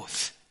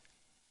 Both.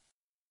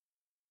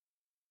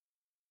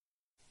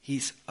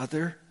 He's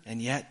other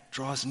and yet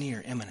draws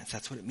near. Immanence,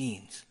 that's what it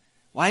means.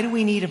 Why do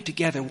we need them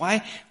together?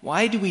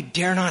 Why do we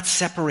dare not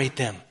separate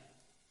them?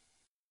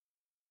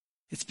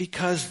 It's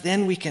because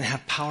then we can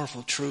have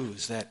powerful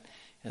truths that,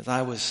 as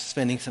I was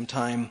spending some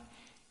time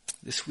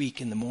this week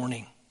in the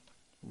morning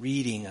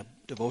reading a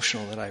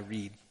devotional that I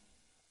read,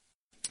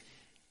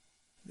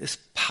 this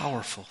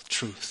powerful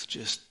truth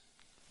just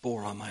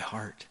bore on my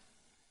heart.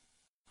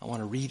 I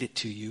want to read it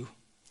to you,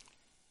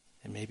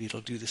 and maybe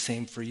it'll do the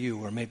same for you,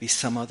 or maybe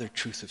some other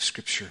truth of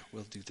Scripture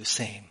will do the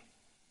same.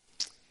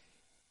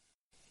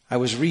 I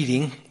was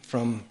reading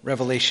from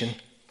Revelation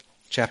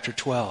chapter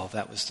 12.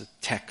 That was the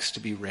text to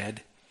be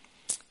read.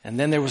 And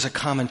then there was a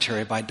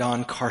commentary by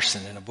Don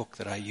Carson in a book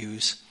that I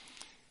use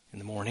in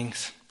the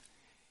mornings.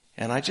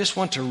 And I just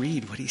want to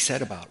read what he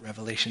said about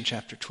Revelation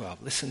chapter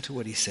 12. Listen to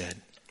what he said.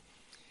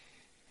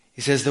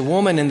 He says, the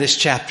woman in this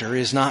chapter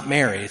is not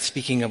Mary. It's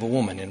speaking of a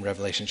woman in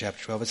Revelation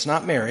chapter 12. It's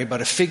not Mary,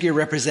 but a figure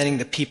representing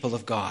the people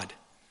of God.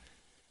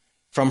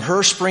 From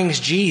her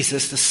springs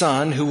Jesus, the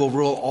Son, who will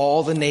rule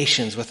all the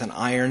nations with an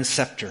iron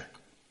scepter.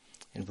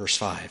 In verse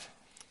 5.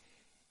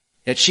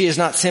 Yet she is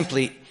not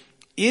simply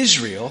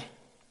Israel,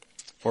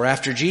 for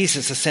after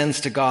Jesus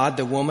ascends to God,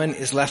 the woman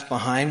is left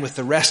behind with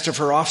the rest of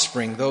her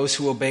offspring, those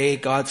who obey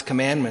God's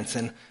commandments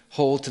and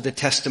hold to the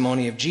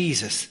testimony of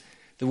Jesus.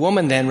 The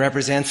woman then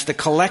represents the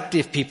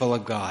collective people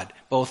of God,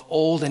 both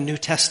Old and New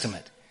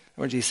Testament. In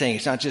other words, he's saying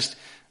it's not just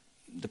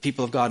the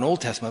people of God in Old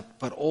Testament,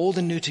 but Old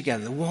and New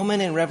together. The woman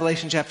in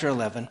Revelation chapter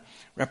 11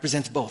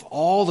 represents both,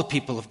 all the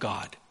people of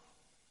God,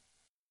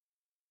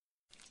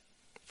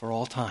 for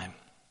all time.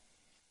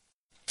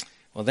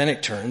 Well, then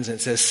it turns and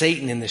it says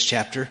Satan in this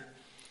chapter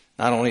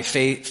not only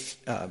fails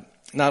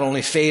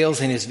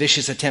in his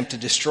vicious attempt to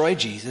destroy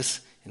Jesus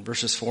in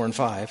verses 4 and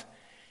 5,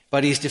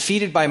 but he's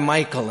defeated by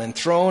Michael and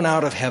thrown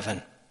out of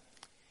heaven.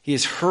 He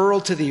is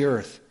hurled to the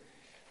earth,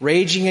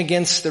 raging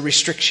against the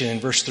restriction in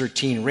verse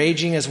 13,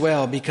 raging as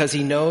well because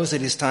he knows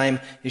that his time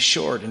is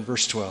short in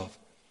verse 12.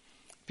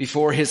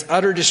 Before his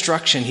utter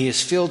destruction, he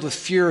is filled with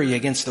fury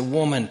against the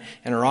woman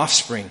and her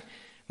offspring.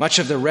 Much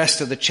of the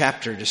rest of the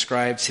chapter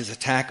describes his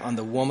attack on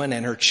the woman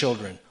and her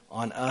children,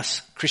 on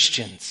us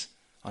Christians,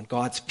 on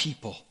God's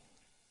people,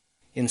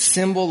 in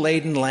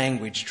symbol-laden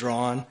language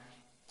drawn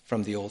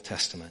from the Old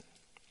Testament.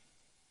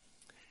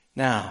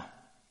 Now,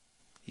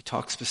 he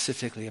talks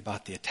specifically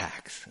about the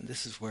attacks, and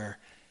this is where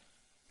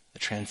the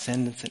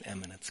transcendence and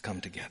immanence come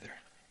together.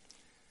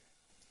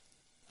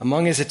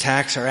 Among his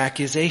attacks are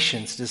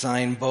accusations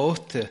designed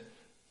both to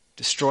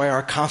destroy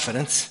our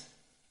confidence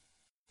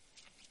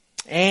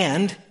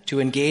and to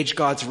engage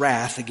God's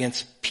wrath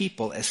against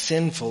people as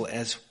sinful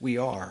as we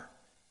are.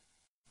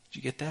 Did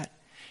you get that?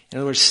 In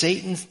other words,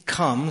 Satan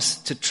comes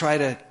to try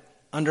to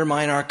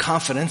undermine our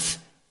confidence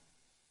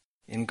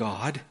in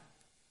God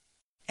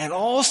and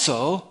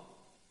also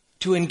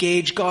to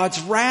engage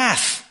God's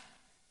wrath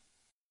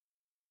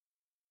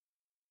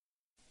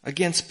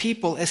against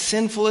people as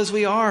sinful as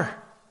we are,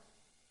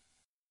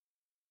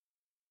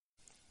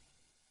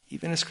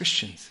 even as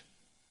Christians.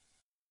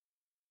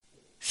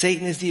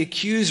 Satan is the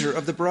accuser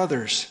of the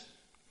brothers.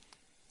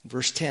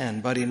 Verse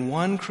 10, but in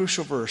one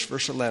crucial verse,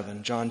 verse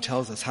 11, John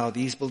tells us how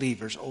these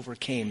believers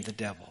overcame the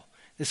devil.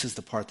 This is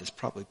the part that's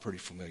probably pretty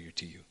familiar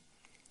to you.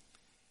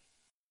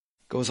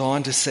 Goes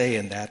on to say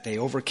in that they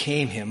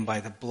overcame him by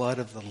the blood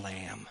of the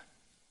Lamb.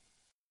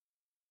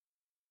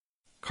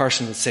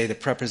 Carson would say the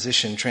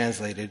preposition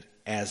translated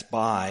as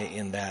by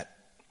in that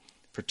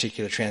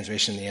particular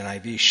translation in the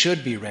NIV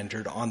should be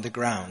rendered on the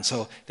ground.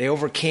 So they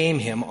overcame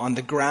him on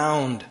the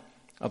ground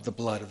of the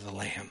blood of the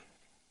Lamb.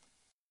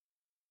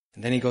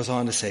 And then he goes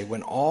on to say,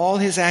 when all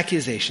his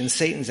accusations,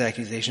 Satan's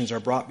accusations, are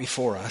brought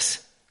before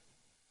us,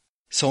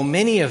 so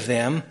many of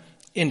them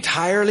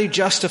entirely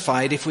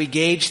justified if we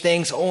gauge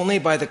things only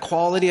by the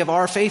quality of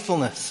our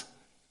faithfulness.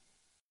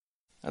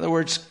 In other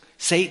words,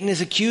 Satan is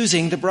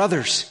accusing the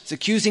brothers. He's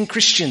accusing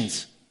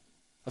Christians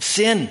of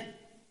sin.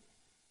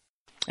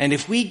 And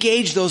if we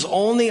gauge those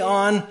only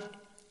on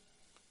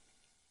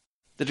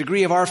the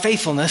degree of our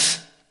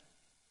faithfulness,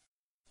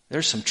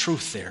 there's some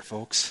truth there,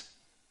 folks.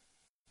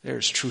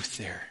 There's truth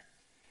there.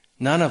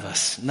 None of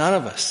us,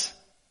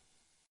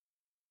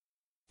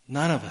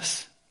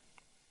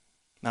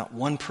 not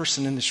one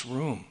person in this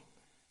room,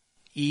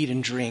 eat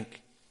and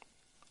drink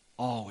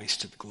always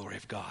to the glory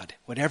of God.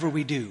 Whatever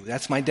we do,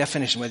 that's my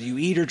definition. Whether you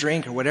eat or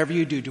drink or whatever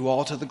you do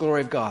all to the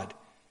glory of God.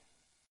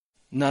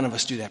 None of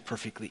us do that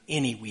perfectly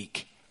any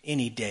week,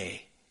 any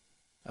day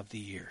of the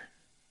year.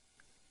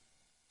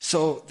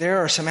 So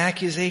there are some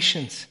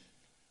accusations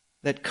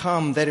that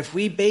come that if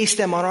we base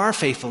them on our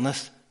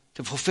faithfulness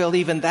to fulfill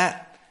even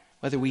that,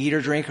 whether we eat or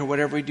drink or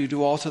whatever we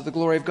do all to the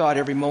glory of God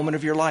every moment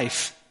of your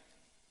life,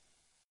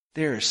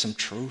 there is some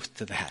truth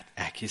to that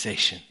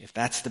accusation, if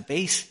that's the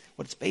base,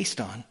 what it's based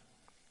on.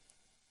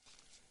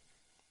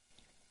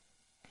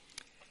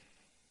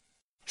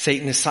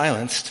 Satan is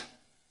silenced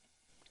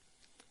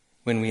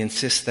when we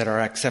insist that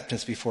our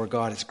acceptance before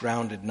God is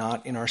grounded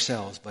not in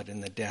ourselves, but in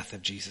the death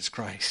of Jesus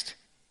Christ.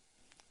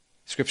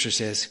 Scripture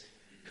says,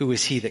 who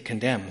is he that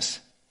condemns?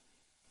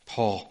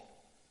 Paul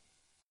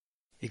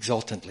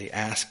exultantly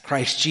asked,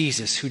 Christ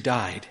Jesus, who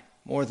died,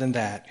 more than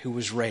that, who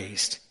was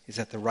raised, is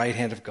at the right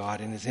hand of God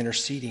and is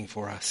interceding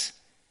for us.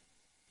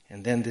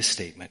 And then this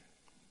statement,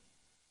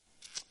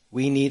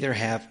 we neither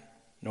have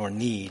nor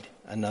need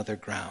another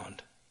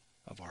ground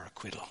of our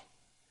acquittal.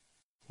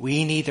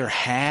 We neither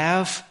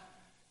have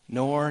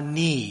nor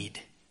need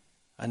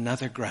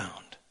another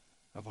ground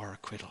of our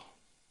acquittal.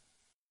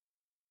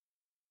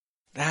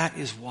 That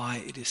is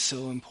why it is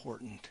so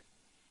important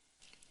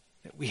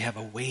that we have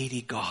a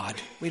weighty God.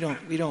 We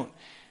don't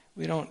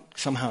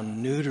somehow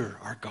neuter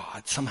our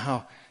God,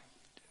 somehow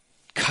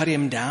cut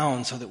him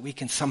down so that we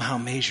can somehow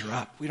measure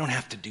up. We don't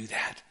have to do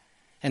that.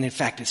 And in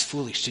fact, it's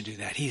foolish to do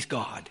that. He's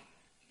God.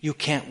 You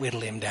can't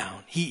whittle him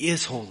down. He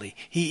is holy.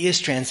 He is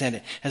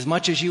transcendent. As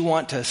much as you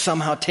want to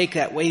somehow take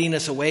that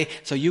weightiness away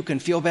so you can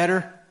feel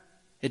better,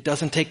 it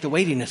doesn't take the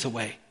weightiness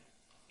away.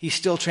 He's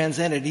still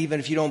transcendent even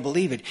if you don't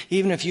believe it.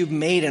 Even if you've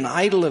made an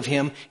idol of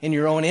him in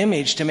your own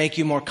image to make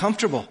you more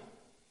comfortable.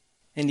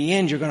 In the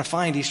end, you're going to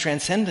find he's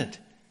transcendent.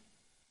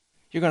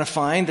 You're going to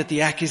find that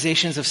the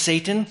accusations of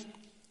Satan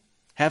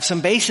have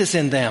some basis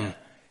in them.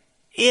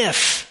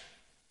 If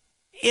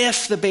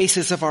the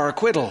basis of our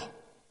acquittal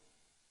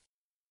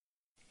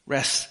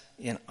rests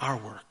in our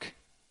work.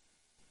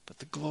 But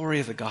the glory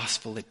of the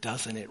gospel, it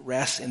doesn't. It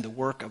rests in the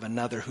work of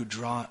another who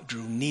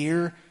drew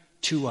near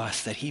to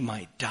us that he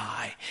might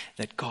die,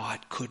 that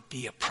God could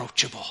be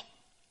approachable.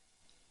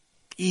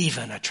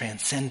 Even a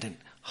transcendent,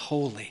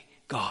 holy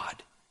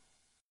God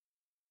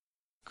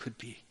could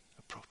be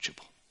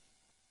approachable.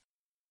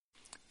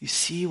 You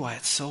see why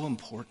it's so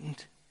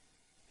important?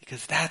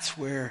 Because that's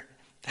where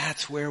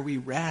we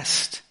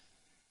rest.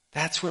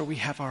 That's where we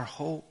have our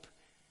hope.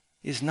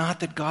 Is not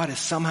that God is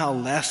somehow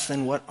less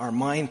than what our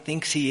mind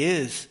thinks he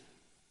is,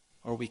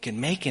 or we can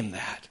make him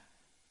that.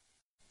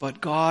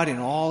 But God in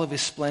all of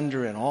his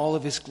splendor and all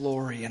of his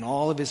glory and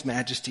all of his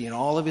majesty and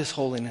all of his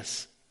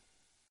holiness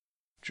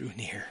drew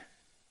near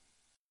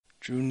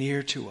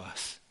to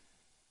us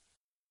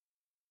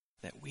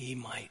that we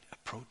might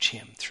approach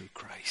him through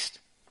Christ.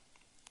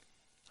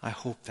 I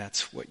hope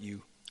that's what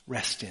you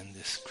rest in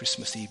this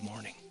Christmas Eve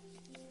morning.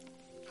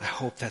 I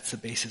hope that's the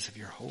basis of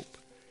your hope.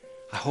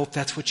 I hope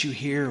that's what you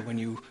hear when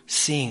you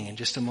sing in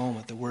just a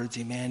moment the words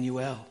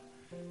Emmanuel,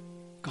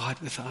 God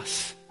with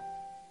us,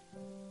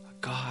 a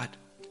God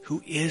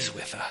who is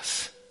with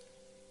us,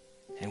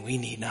 and we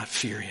need not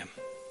fear him,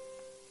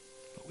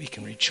 but we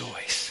can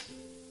rejoice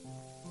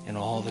in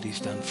all that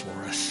he's done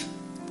for us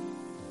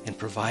in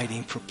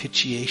providing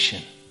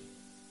propitiation,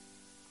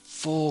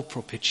 full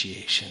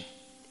propitiation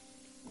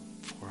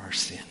for our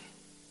sin.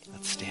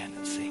 Let's stand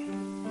and sing.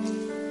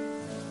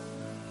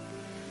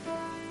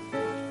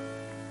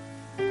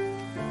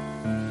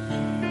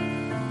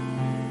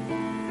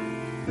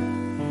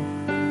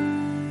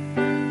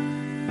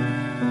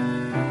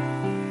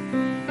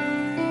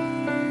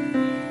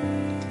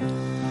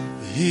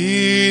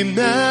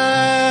 Emmanuel,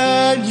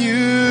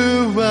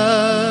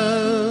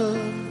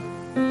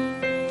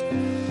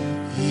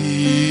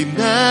 Emmanuel,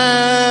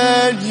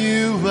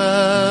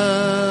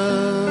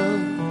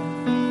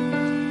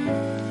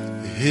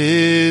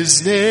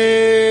 his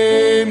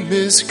name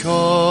is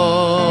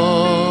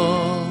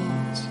called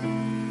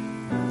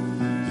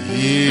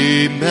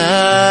Emmanuel,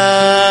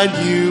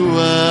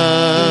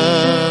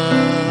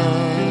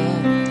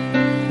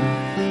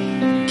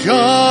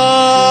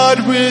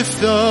 God with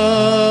with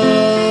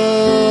us,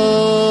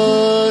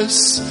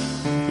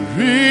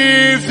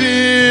 revealed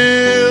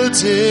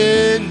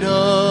in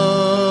us.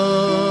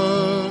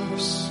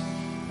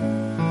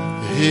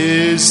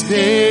 His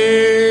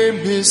name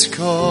is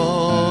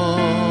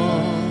called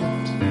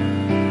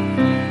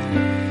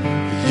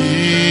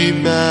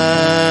Emmanuel.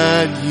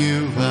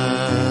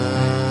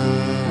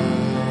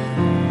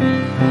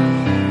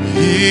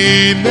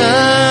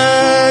 Emmanuel.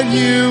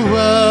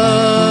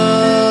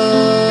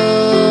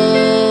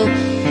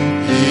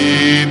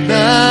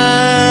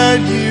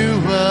 Emmanuel.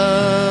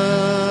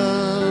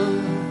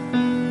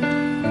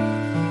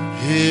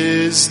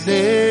 His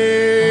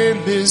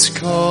name is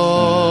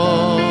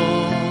called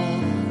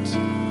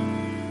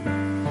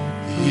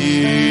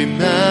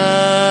Emmanuel.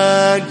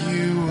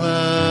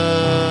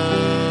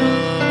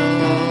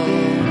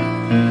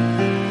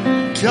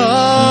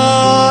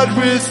 God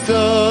with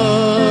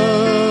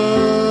us,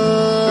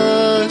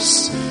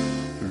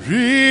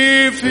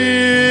 revealed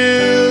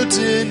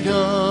in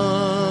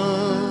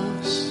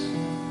us.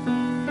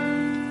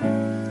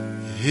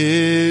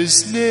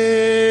 His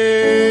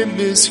name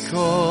is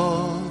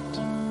called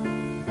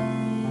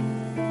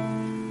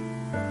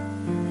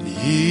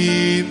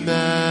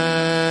Emmanuel.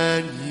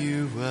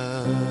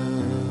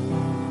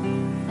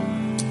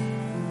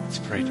 Let's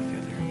pray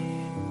together.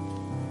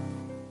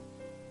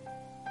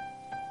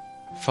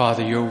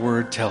 Father, your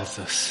word tells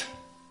us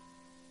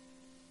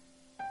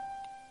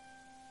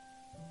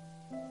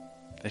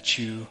that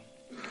you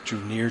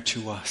drew near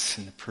to us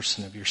in the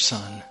person of your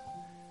Son.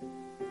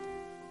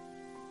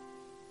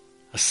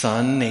 A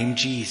Son named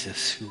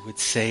Jesus who would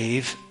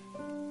save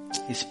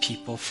his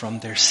people from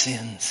their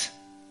sins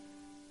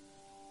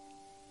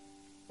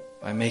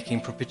by making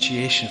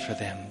propitiation for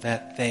them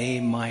that they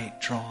might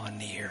draw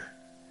near.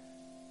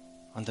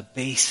 On the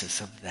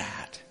basis of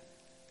that,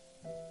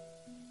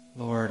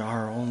 Lord,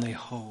 our only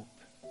hope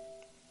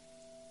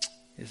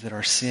is that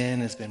our sin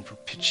has been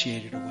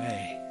propitiated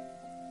away.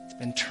 It's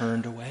been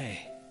turned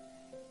away.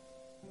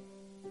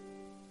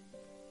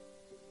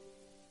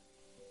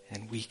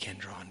 And we can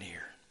draw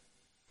near.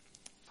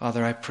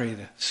 Father, I pray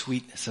the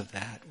sweetness of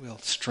that will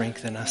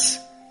strengthen us,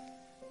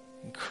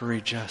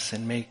 encourage us,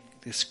 and make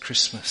this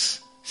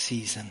Christmas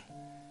season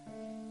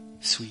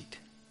sweet.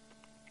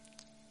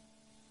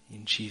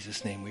 In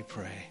Jesus' name we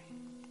pray.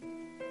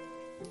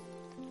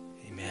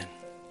 Amen.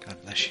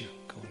 God bless you.